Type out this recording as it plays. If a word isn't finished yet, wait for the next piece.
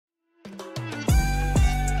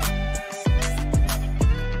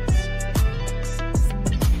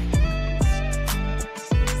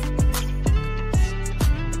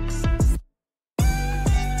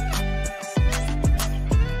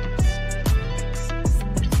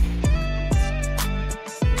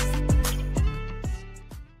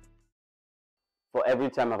every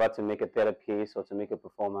time I've had to make a theater piece or to make a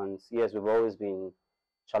performance, yes, we've always been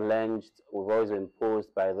challenged, we've always been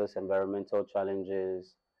posed by those environmental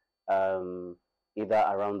challenges, um, either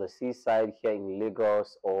around the seaside here in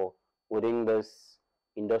Lagos or within this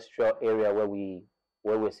industrial area where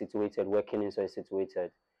we're situated, where Kininso is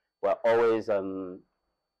situated. We're always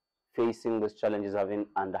facing those challenges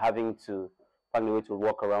having to find a way to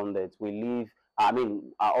work around it. We live. I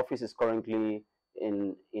mean, our office is currently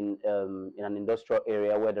in an industrial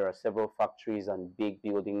area where there are several factories and big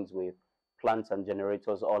buildings with plants and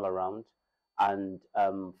generators all around. And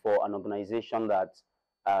for an organization that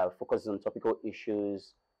focuses on topical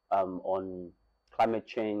issues, on climate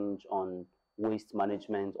change, on waste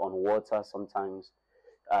management, on water, sometimes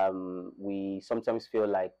we sometimes feel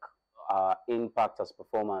like our impact as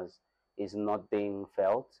performers is not being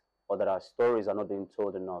felt, or that our stories are not being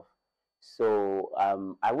told enough. So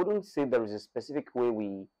I wouldn't say there is a specific way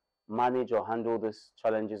we manage or handle these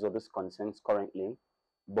challenges or these concerns currently,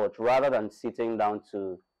 but rather than sitting down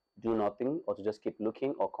to do nothing or to just keep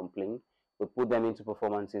looking or complain, we put them into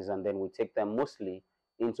performances, and then we take them mostly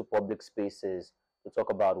into public spaces to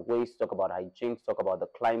talk about waste, talk about hygiene, to talk about the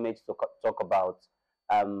climate, to talk about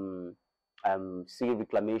sea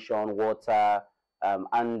reclamation, water,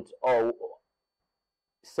 and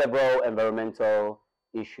several environmental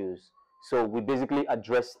issues. So we basically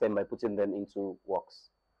address them by putting them into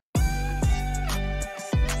works.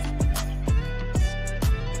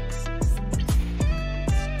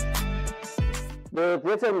 The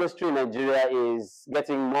theatre industry in Nigeria is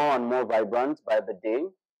getting more and more vibrant by the day.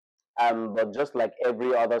 But just like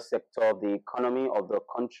every other sector of the economy of the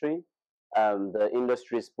country, the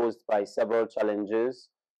industry is posed by several challenges.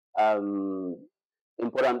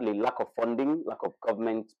 Importantly, lack of funding, lack of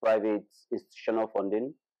government, private, institutional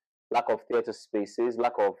funding, lack of theatre spaces,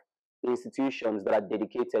 lack of institutions that are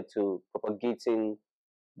dedicated to propagating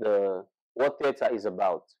what theatre is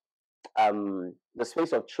about. The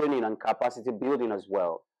space of training and capacity building as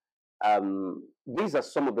well. These are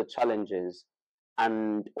some of the challenges.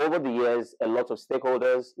 And over the years, a lot of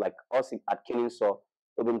stakeholders like us at Kininso,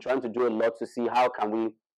 we've been trying to do a lot to see how can we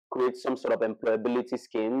create some sort of employability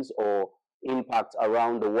schemes or impact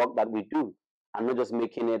around the work that we do, and not just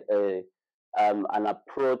making it an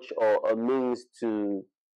approach or a means to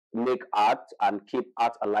make art and keep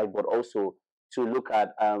art alive, but also to look at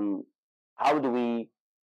how do we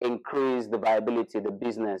increase the viability, the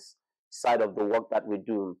business side of the work that we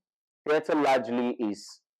do. Theatre largely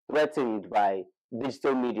is threatened by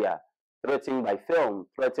digital media, threatened by film,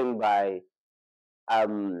 threatened by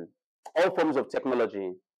all forms of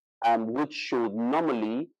technology, which should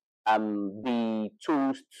normally be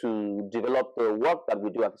tools to develop the work that we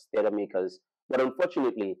do as theatre makers. But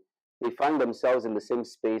unfortunately, they find themselves in the same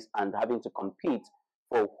space and having to compete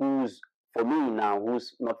for who's for me now,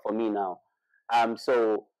 who's not for me now.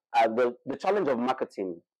 So the challenge of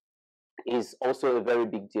marketing is also a very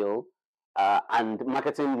big deal. And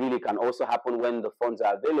marketing really can also happen when the funds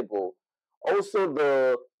are available. Also,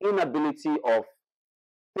 the inability of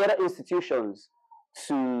theatre institutions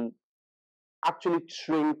to actually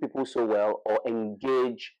train people so well or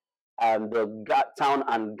engage the town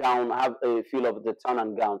and gown, have a feel of the town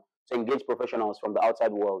and gown to engage professionals from the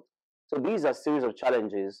outside world. So these are a series of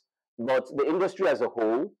challenges, but the industry as a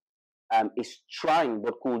whole is trying,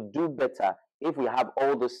 but could do better if we have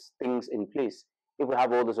all those things in place, if we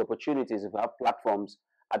have all those opportunities, if we have platforms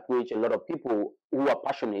at which a lot of people who are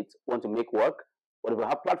passionate want to make work, but if we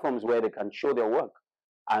have platforms where they can show their work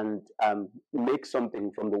and make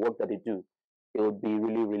something from the work that they do, it would be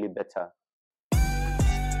really, really better.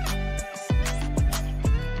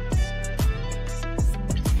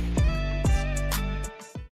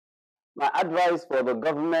 My advice for the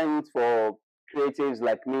government, for creatives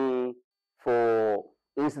like me, for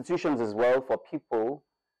institutions as well, for people,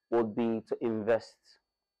 would be to invest,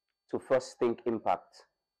 to first think impact.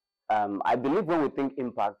 I believe when we think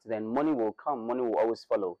impact, then money will come, money will always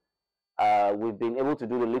follow. We've been able to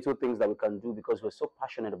do the little things that we can do because we're so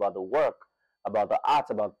passionate about the work, about the art,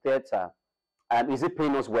 about theatre. Is it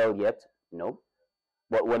paying us well yet? No.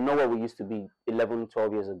 But we're not where we used to be 11,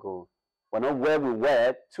 12 years ago. We're not where we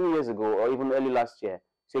were 2 years ago or even early last year.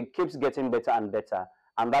 So it keeps getting better and better.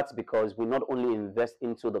 And that's because we not only invest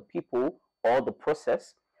into the people or the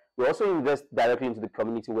process, we also invest directly into the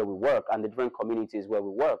community where we work and the different communities where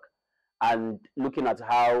we work, and looking at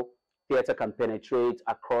how theatre can penetrate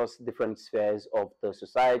across different spheres of the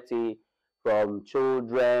society, from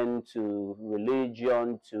children to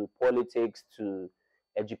religion to politics to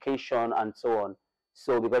education and so on.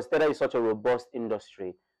 So because theatre is such a robust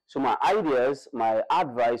industry. So my ideas, my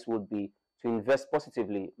advice would be to invest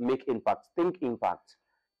positively, make impact, think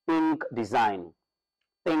design,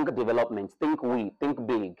 think development, think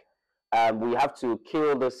big. We have to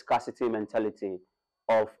kill the scarcity mentality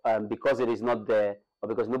of because it is not there or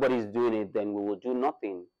because nobody is doing it, then we will do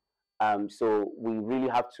nothing. So we really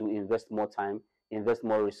have to invest more time, invest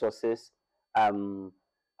more resources,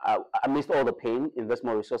 amidst all the pain, invest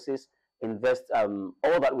more resources, invest all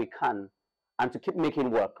that we can, and to keep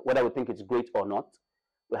making work, whether we think it's great or not,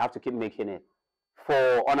 we have to keep making it.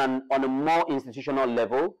 For on a more institutional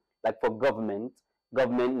level, like for government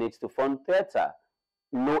needs to fund theatre.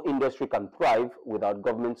 No industry can thrive without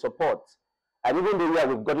government support. And even though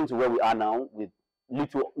we've gotten to where we are now with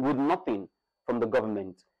nothing from the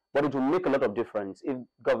government, but it will make a lot of difference if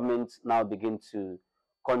governments now begin to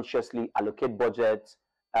consciously allocate budgets,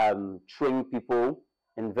 train people,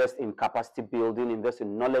 invest in capacity building, invest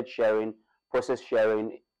in knowledge sharing, process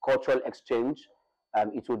sharing, cultural exchange.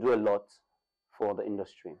 It will do a lot for the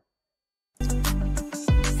industry.